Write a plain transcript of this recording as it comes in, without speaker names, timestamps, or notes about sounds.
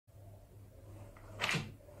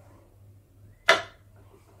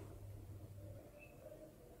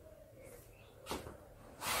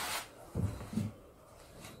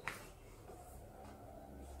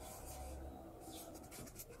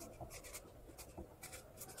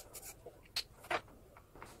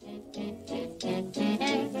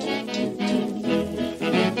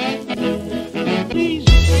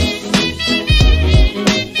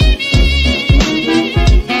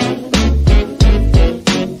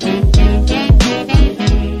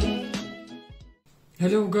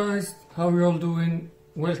guys, how are you all doing?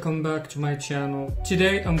 Welcome back to my channel.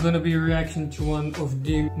 Today I'm gonna be reacting to one of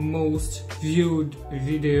the most viewed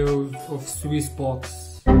videos of Beatbox.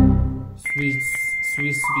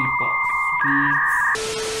 Swiss Beatbox.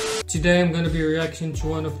 Today I'm gonna be reacting to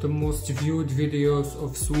one of the most viewed videos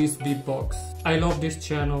of Swiss Beatbox. I love this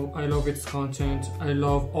channel, I love its content, I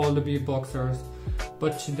love all the beatboxers.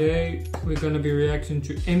 But today we're gonna be reacting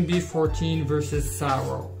to MB14 versus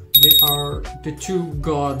SARO. They are the two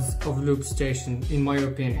gods of LOOPSTATION in my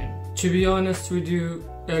opinion. To be honest with you,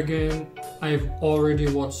 again, I've already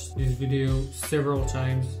watched this video several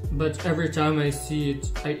times, but every time I see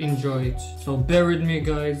it, I enjoy it. So bear with me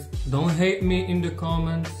guys, don't hate me in the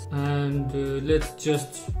comments, and let's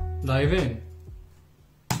just dive in.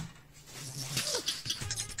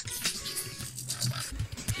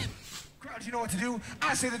 Crowd, you know what to do?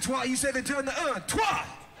 I say the twa, you say the turn the twa!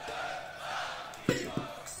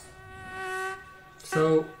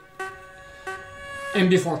 So,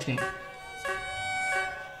 MB14.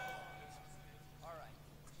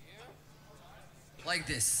 Like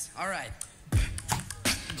this, alright.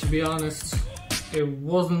 To be honest, it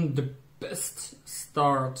wasn't the best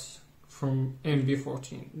start from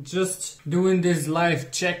MB14. Just doing these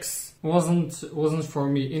live checks wasn't for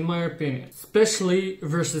me, in my opinion. Especially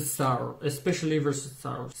versus SARO.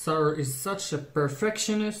 SARO is such a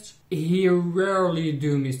perfectionist. He rarely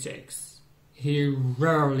do mistakes. He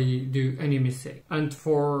rarely do any mistake. And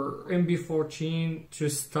for MB14 to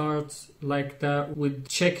start like that with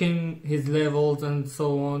checking his levels and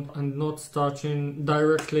so on and not starting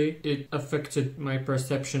directly, it affected my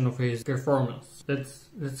perception of his performance.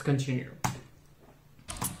 Let's continue.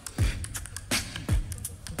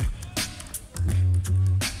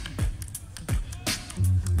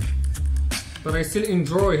 But I still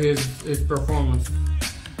enjoy his performance.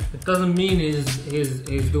 It doesn't mean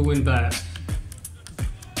he's doing bad.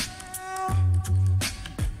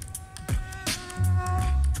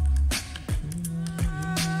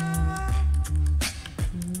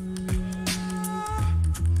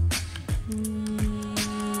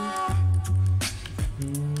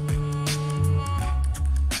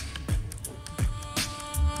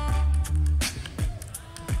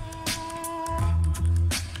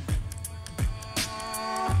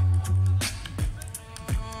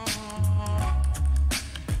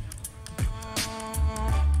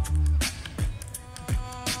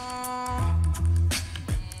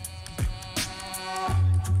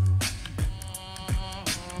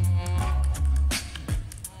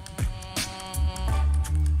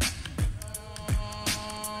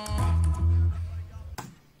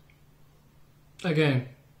 Again,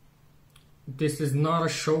 this is not a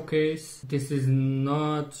showcase, this is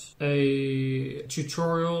not a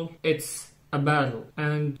tutorial, it's a battle.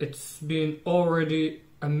 And it's been already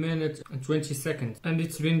a minute and 20 seconds. And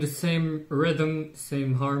it's been the same rhythm,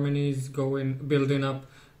 same harmonies building up,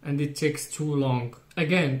 and it takes too long.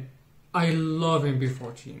 Again, I love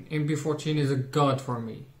MB14. MB14 is a god for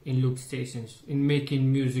me in LOOPSTATION, in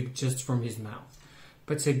making music just from his mouth.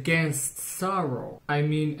 But against SARO, I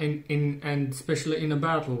mean, and especially in a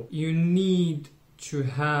battle, you need to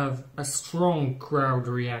have a strong crowd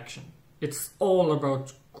reaction. It's all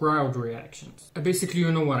about crowd reactions. Basically,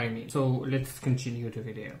 you know what I mean. So let's continue the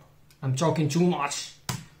video. I'm talking too much.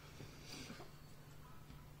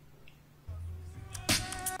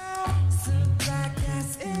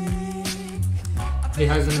 He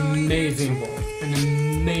has an amazing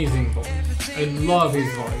voice, I love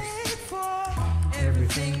his voice.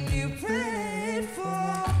 Everything you prayed for,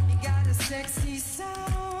 you got a sexy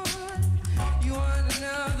sound, you want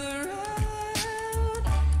another round.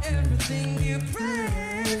 Everything you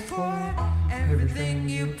prayed for, everything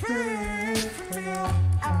you prayed for.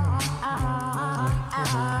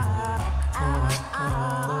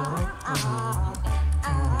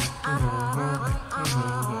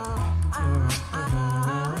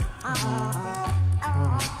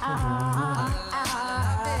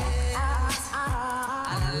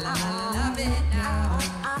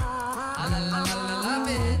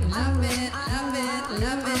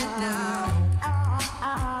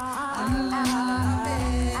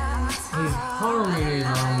 His harmonies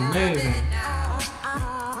are amazing.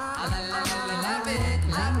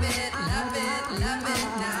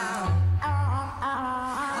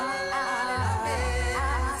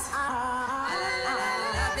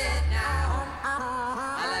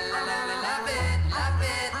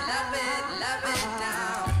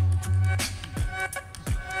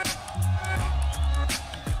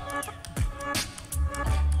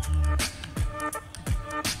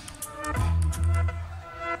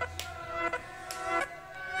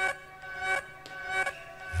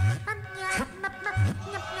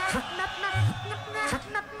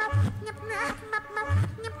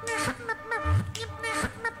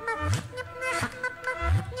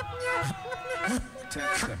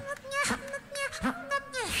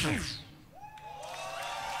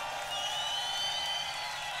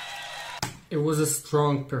 It was a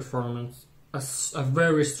strong performance, a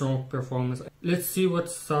very strong performance. Let's see what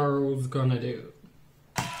SARO's gonna do.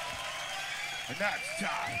 And that's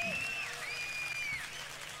time.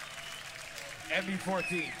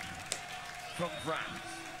 MB14 from France.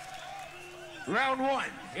 Round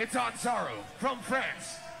one, it's on SARO from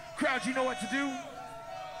France. Crowd, you know what to do?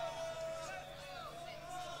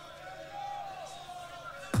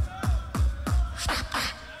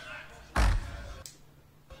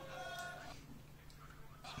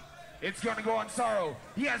 It's gonna go on SARO.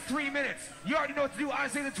 He has 3 minutes. You already know what to do. I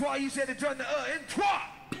say the trois, you say the done the and trois.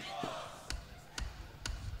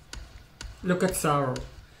 Look at SARO.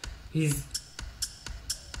 He's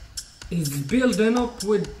building up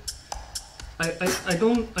with I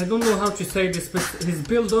don't know how to say this, but his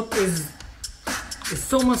build up is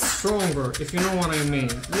so much stronger, if you know what I mean.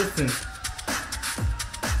 Listen.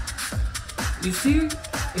 You see,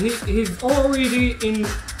 he's already in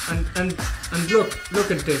and look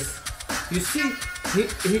at this. You see,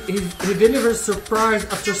 he delivers surprise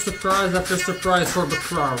after surprise after surprise for the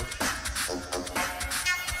crowd.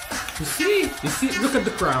 You see, look at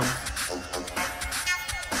the crowd.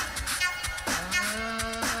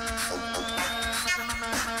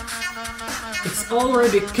 It's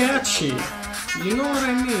already catchy. You know what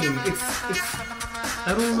I mean? It's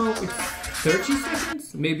I don't know, it's 30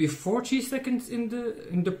 seconds, maybe 40 seconds in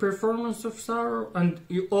the performance of SARO, and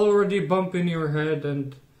you already bump in your head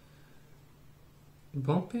and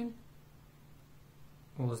bumping?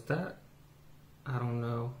 What was that? I don't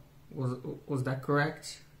know. Was that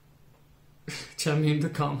correct? Tell me in the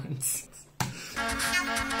comments.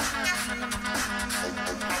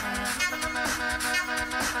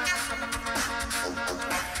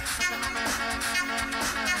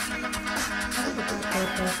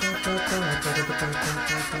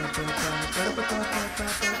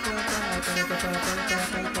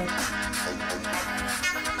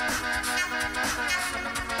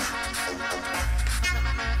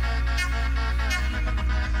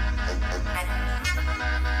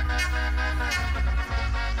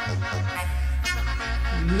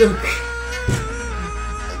 Look!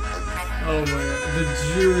 Oh my god, the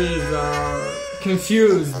juries are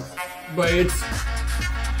confused by it.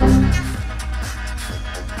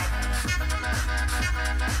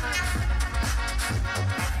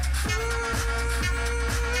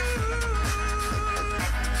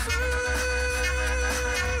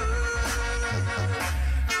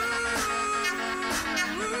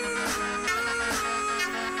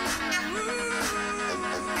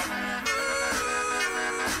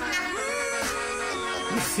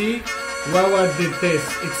 You see, Wawa did this.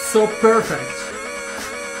 It's so perfect.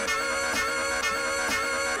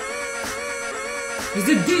 He's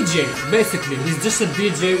a DJ, basically. He's just a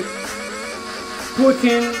DJ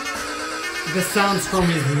putting the sounds from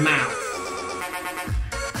his mouth.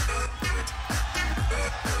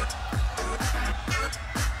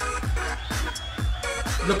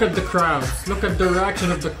 Look at the crowds. Look at the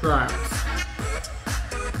reaction of the crowds.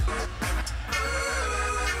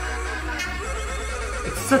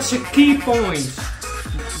 Such a key point.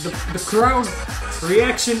 The crowd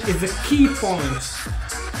reaction is a key point.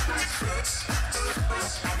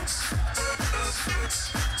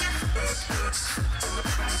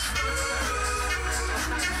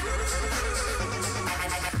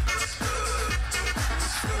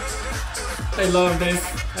 I love this.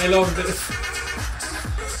 I love this.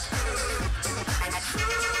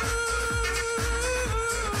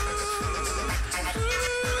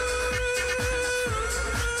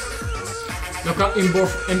 Look at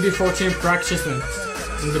MB14 practicing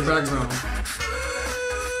in the background.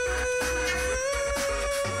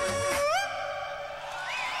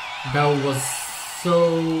 That was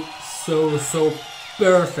so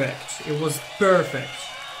perfect. It was perfect.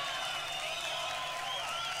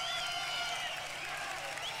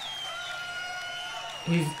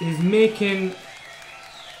 He's making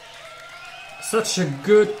such a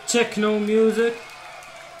good techno music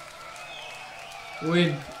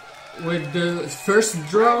with the first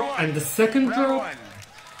drop and the second drop.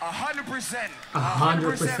 100%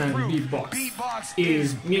 Beatbox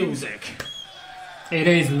is music. It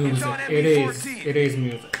is music. It is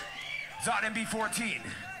music. It's on MB14.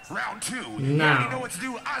 Round 2. Now, you know what to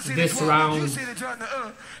do. I say this the 12, round, you say the done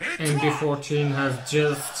the MB14 has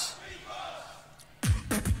just...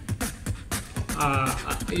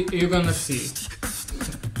 you're gonna see.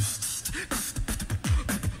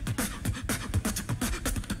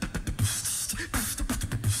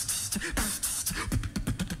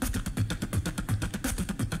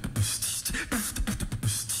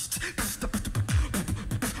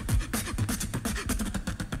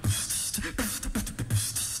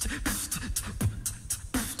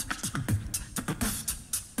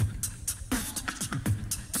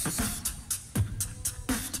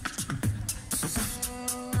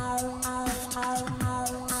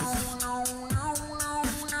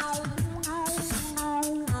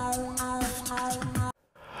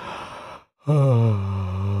 Feel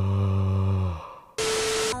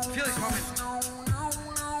it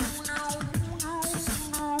coming.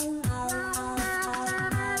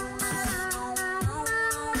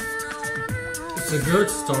 It's a good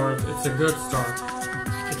start. It's a good start.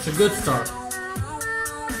 It's a good start.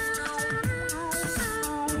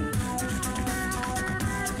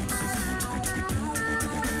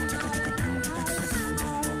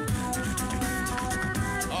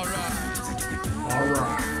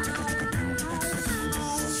 Alright.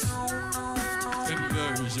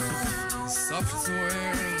 Inversion.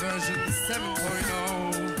 Software version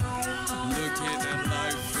 7.0. Looking at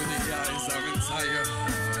life through the eyes of entire.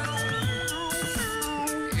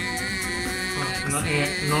 Not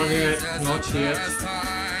yet, not yet, not yet.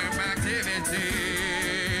 Time activity.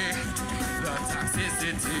 The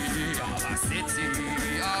toxicity of a city,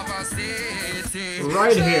 of a city.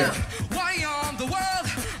 Right here. Why on the world?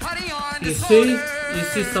 You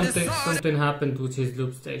see something happened with his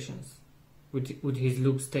loop stations. With his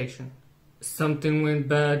loop station. Something went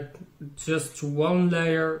bad. Just one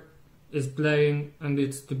layer is playing and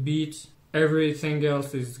it's the beat. Everything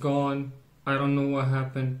else is gone. I don't know what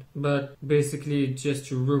happened, but basically it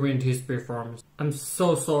just ruined his performance. I'm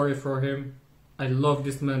so sorry for him. I love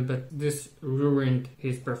this man, but this ruined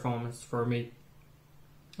his performance for me.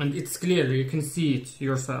 And it's clear, you can see it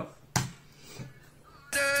yourself.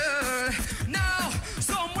 Now,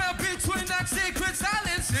 somewhere between that secret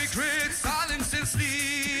silence and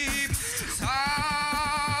sleep.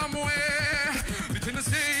 Somewhere between the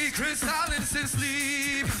secret silence and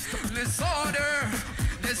sleep. Disorder.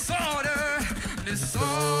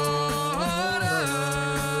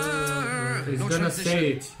 He's gonna say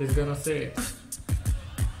it. He's gonna say it.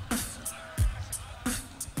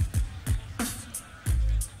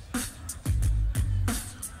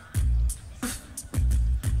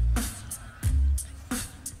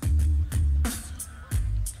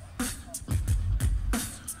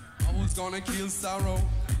 I was gonna kill sorrow,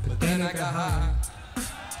 but then I got high.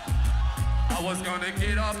 I was gonna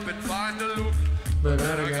get up and find the loop, But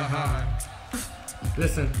then I got high.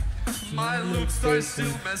 Listen. my loops are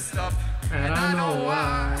still messed up, And I know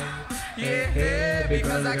why. yeah,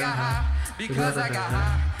 because I got high, because I got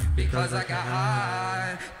high, because I got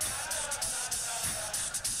high.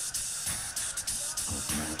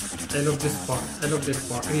 I love this part. I love this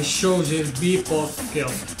part. And he shows his beatbox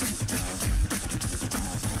skill.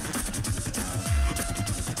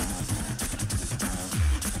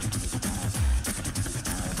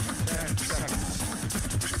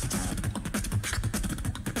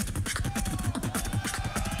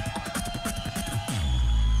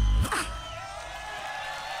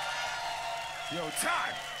 Yo,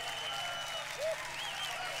 time.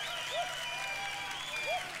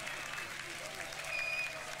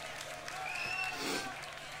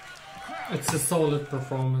 It's a solid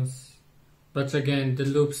performance. But again, the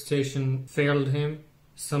loop station failed him.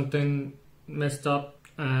 Something messed up,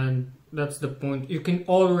 and that's the point. You can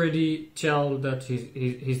already tell that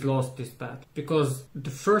he's lost this battle. Because the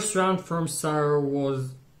first round from SARO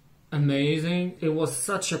was amazing. It was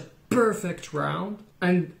such a perfect round.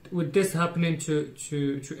 And with this happening to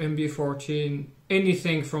MB14,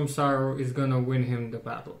 anything from SARO is gonna win him the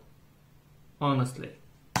battle. Honestly.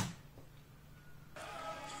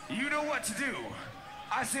 You know what to do.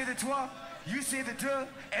 I say the toi, you say the deux,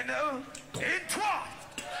 and the un, et toi.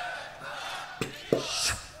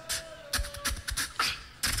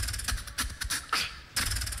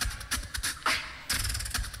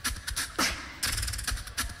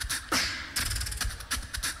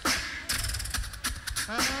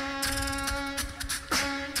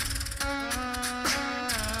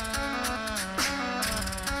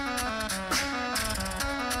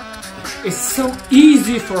 It's so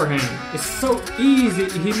easy for him. It's so easy.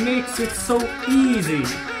 He makes it so easy.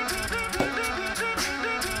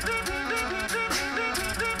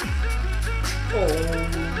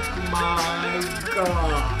 Oh my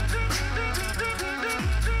god.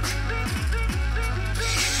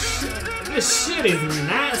 This shit is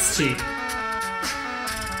nasty.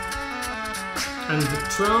 And the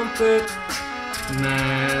trumpet,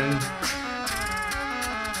 man.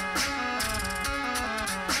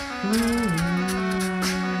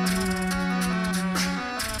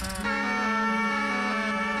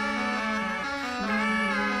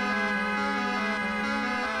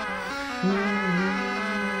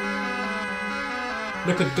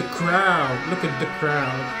 Look at the crowd, look at the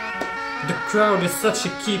crowd. The crowd is such a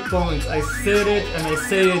key point. I said it and I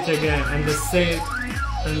say it again and I say it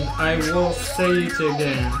and I will say it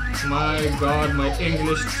again. My god, my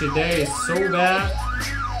English today is so bad.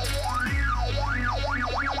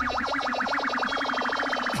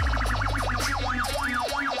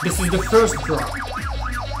 This is the first drop.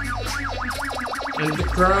 And the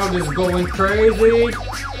crowd is going crazy.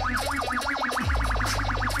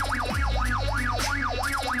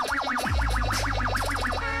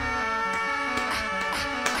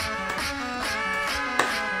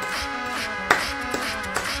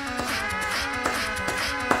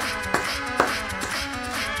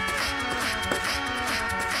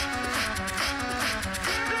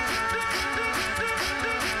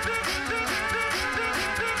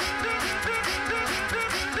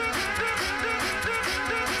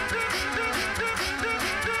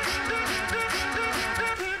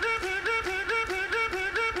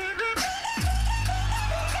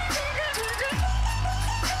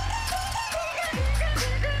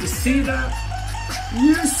 You see that?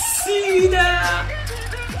 You see that?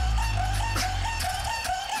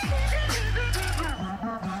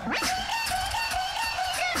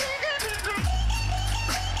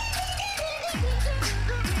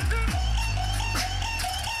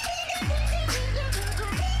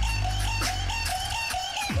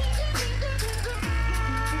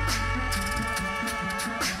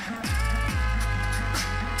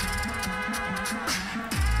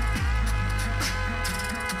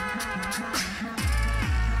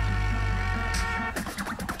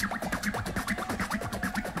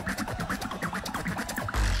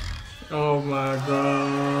 Oh my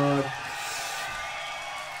god.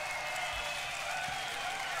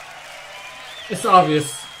 It's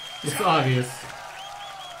obvious. It's obvious.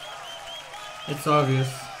 It's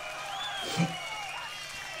obvious.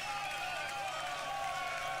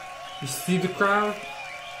 You see the crowd?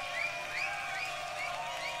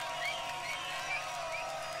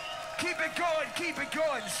 Keep it going, keep it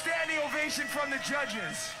going. Standing ovation from the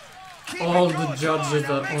judges. Keep All it going. the judges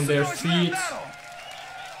Come are make on some their noise for that feet. battle.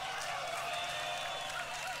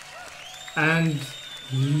 And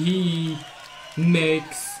he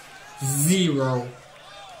makes zero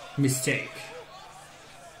mistake.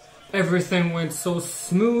 Everything went so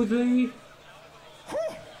smoothly.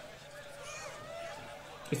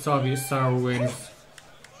 It's obvious SARO wins.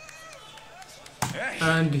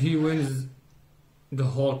 And he wins the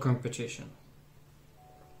whole competition.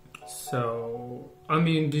 So, I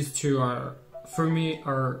mean, these two are, for me,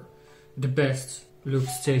 are the best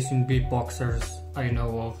LOOPSTATION beatboxers I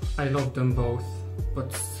know of. I love them both,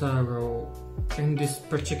 but SARO in this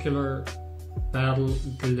particular battle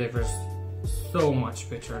delivers so much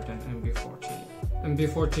better than MB14.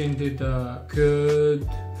 MB14 did a good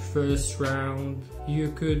first round.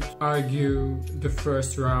 You could argue the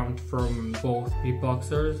first round from both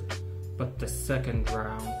beatboxers, but the second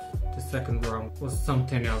round was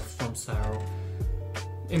something else from SARO.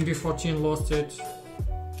 MB14 lost it.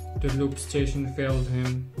 The LOOPSTATION failed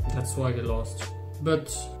him, that's why he lost.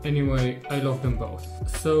 But anyway, I love them both.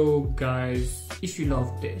 So guys, if you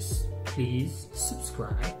love this, please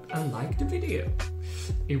subscribe and like the video.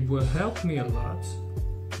 It will help me a lot.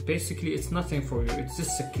 Basically, it's nothing for you, it's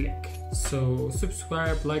just a click. So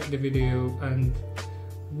subscribe, like the video, and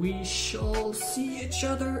we shall see each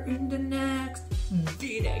other in the next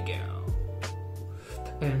video.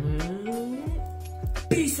 And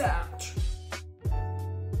peace out.